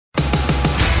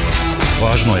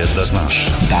Važno je da znaš.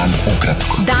 Dan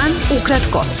ukratko. Dan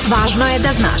ukratko. Važno je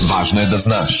da znaš. Važno je da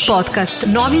znaš. Podcast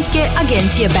novinske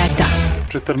agencije Beta.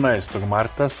 14.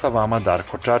 marta sa vama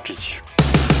Darko Čačić.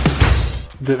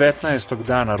 19.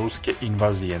 dana ruske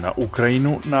invazije na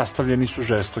Ukrajinu nastavljeni su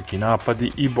žestoki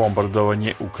napadi i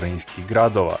bombardovanje ukrajinskih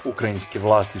gradova. Ukrajinske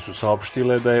vlasti su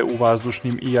saopštile da je u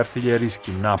vazdušnim i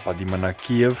artiljerijskim napadima na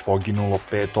Kijev poginulo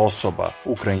 5 osoba.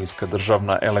 Ukrajinska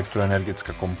državna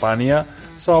elektroenergetska kompanija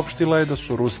saopštila je da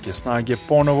su ruske snage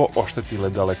ponovo oštetile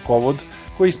dalekovod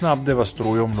koji snabdeva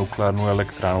strujom nuklearnu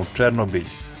elektranu Černobilj.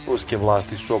 Ruske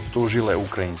vlasti su optužile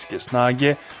ukrajinske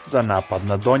snage za napad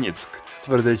na Donjeck,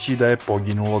 tvrdeći da je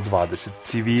poginulo 20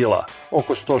 civila.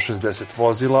 Oko 160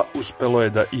 vozila uspelo je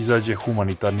da izađe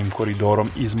humanitarnim koridorom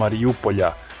iz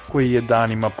Marijupolja, koji je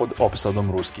danima pod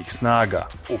opsadom ruskih snaga.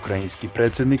 Ukrajinski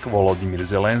predsjednik Volodimir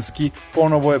Zelenski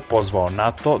ponovo je pozvao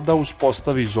NATO da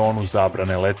uspostavi zonu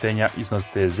zabrane letenja iznad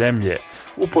te zemlje,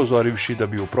 upozorivši da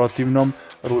bi u protivnom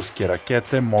ruske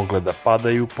rakete mogle da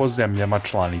padaju po zemljama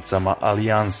članicama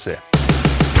alijanse.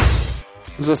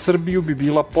 Za Srbiju bi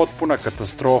bila potpuna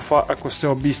katastrofa ako se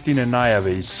obistine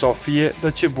najave iz Sofije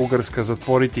da će Bugarska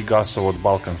zatvoriti gasovod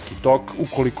Balkanski tok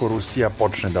ukoliko Rusija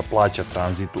počne da plaća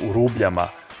tranzit u rubljama,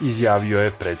 izjavio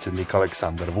je predsjednik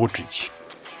Aleksandar Vučić.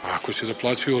 Ako će da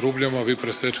plaćaju u rubljama, vi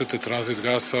presečete tranzit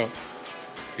gasa,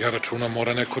 ja računam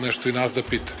mora neko nešto i nas da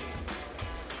pita.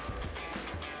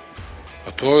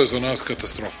 A to je za nas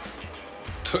katastrofa.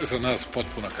 To je za nas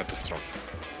potpuna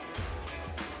katastrofa.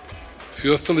 Svi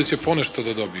ostali će ponešto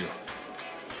da dobiju.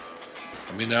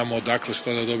 A mi nemamo odakle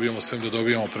šta da dobijemo, sem da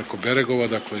dobijamo preko Beregova,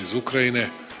 dakle iz Ukrajine,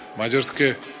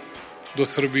 Mađarske do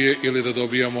Srbije, ili da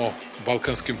dobijamo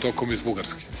Balkanskim tokom iz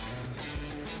Bugarske.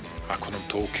 Ako nam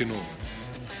to ukinu,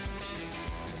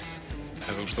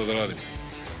 ne znam šta da radimo.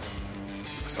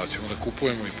 Sad ćemo da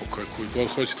kupujemo i po koju god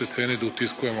hoćete ceni da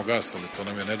utiskujemo gas, ali to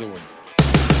nam je nedovoljno.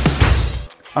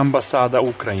 Ambasada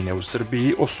Ukrajine u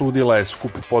Srbiji osudila je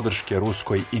skup podrške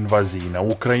ruskoj invaziji na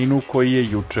Ukrajinu koji je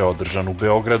juče održan u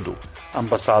Beogradu.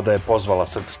 Ambasada je pozvala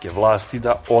srpske vlasti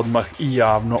da odmah i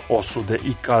javno osude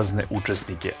i kazne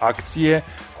učesnike akcije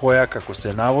koja, kako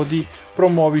se navodi,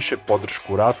 promoviše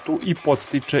podršku ratu i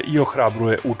podstiče i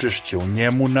ohrabruje učešće u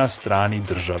njemu na strani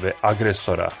države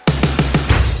agresora.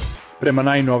 Prema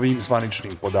najnovijim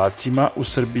zvaničnim podacima, u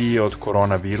Srbiji je od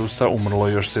koronavirusa umrlo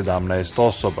još 17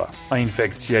 osoba, a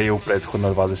infekcija je u prethodna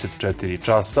 24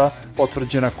 časa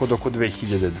potvrđena kod oko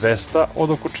 2200 od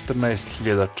oko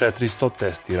 14.400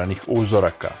 testiranih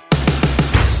uzoraka.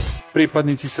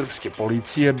 Pripadnici srpske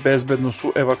policije bezbedno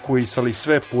su evakuisali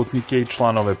sve putnike i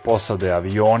članove posade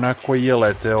aviona koji je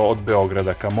leteo od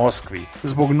Beograda ka Moskvi.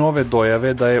 Zbog nove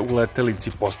dojave da je u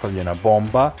letelici postavljena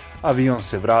bomba, avion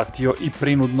se vratio i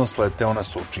prinudno sleteo na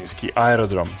Surčinski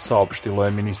aerodrom, saopštilo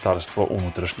je Ministarstvo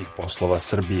unutrašnjih poslova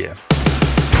Srbije.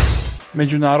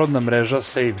 Međunarodna mreža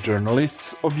Safe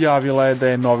Journalists objavila je da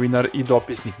je novinar i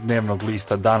dopisnik dnevnog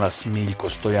lista Danas Miljko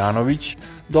Stojanović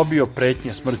dobio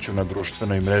pretnje smrću na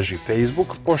društvenoj mreži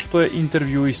Facebook pošto je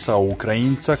intervjuisao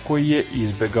Ukrajinca koji je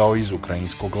izbegao iz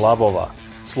ukrajinskog Lavova.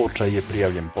 Slučaj je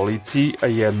prijavljen policiji, a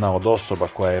jedna od osoba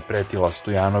koja je pretila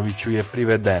Stojanoviću je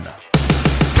privedena.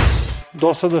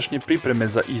 Dosadašnje pripreme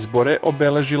za izbore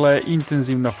obeležila je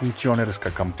intenzivna funkcionerska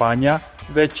kampanja,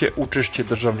 veće učešće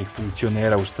državnih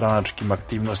funkcionera u stranačkim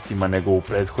aktivnostima nego u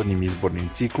prethodnim izbornim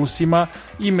ciklusima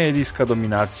i medijska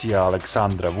dominacija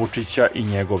Aleksandra Vučića i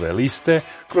njegove liste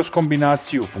kroz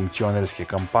kombinaciju funkcionerske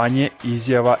kampanje,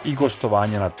 izjava i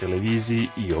gostovanja na televiziji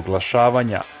i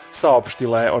oglašavanja,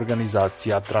 saopštila je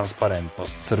organizacija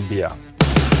Transparentnost Srbija.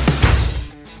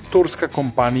 Turska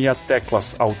kompanija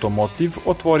Teklas Automotive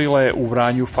otvorila je u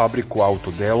Vranju fabriku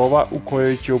autodelova u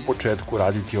kojoj će u početku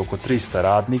raditi oko 300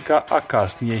 radnika, a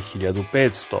kasnije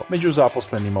 1500. Među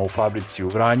zaposlenima u fabrici u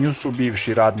Vranju su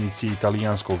bivši radnici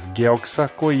italijanskog Geoksa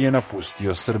koji je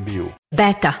napustio Srbiju.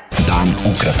 Beta.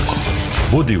 Dan ukratko.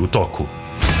 Budi u toku.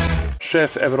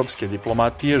 Šef evropske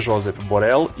diplomatije Josep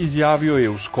Borrell izjavio je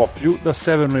u Skoplju da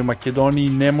Severnoj Makedoniji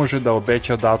ne može da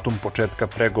obeća datum početka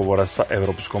pregovora sa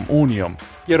Evropskom unijom,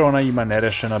 jer ona ima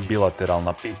nerešena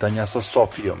bilateralna pitanja sa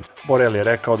Sofijom. Borrell je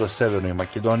rekao da Severnoj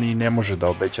Makedoniji ne može da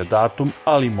obeća datum,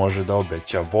 ali može da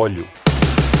obeća volju.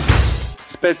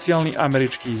 Specijalni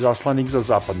američki izaslanik za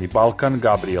Zapadni Balkan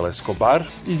Gabriel Escobar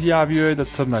izjavio je da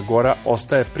Crna Gora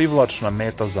ostaje privlačna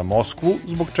meta za Moskvu,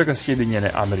 zbog čega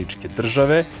Sjedinjene Američke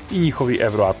Države i njihovi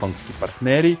evroatlantski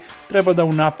partneri treba da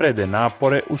unaprede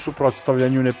napore u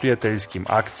suprotstavljanju neprijateljskim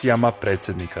akcijama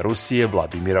predsjednika Rusije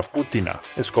Vladimira Putina.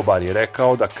 Escobar je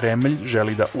rekao da Kremlj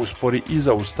želi da uspori i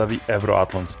zaustavi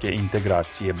evroatlantske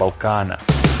integracije Balkana.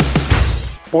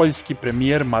 Poljski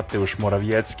premijer Mateusz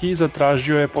Morawiecki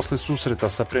zatražio je posle susreta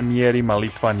sa premijerima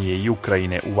Litvanije i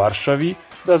Ukrajine u Varšavi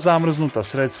da zamrznuta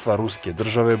sredstva ruske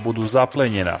države budu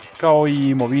zaplenjena, kao i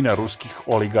imovina ruskih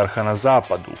oligarha na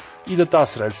zapadu, i da ta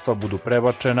sredstva budu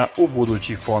prebačena u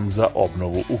budući fond za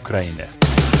obnovu Ukrajine.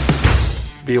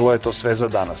 Bilo je to sve za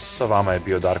danas. Sa vama je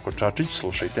bio Darko Čačić,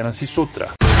 slušajte nas i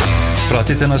sutra.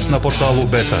 Pratite nas na portalu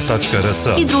beta.rs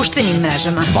I društvenim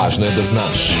mrežama. Važno je da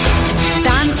znaš.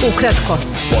 Dan ukratko.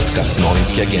 Podcast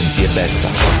novinske agencije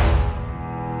Beta.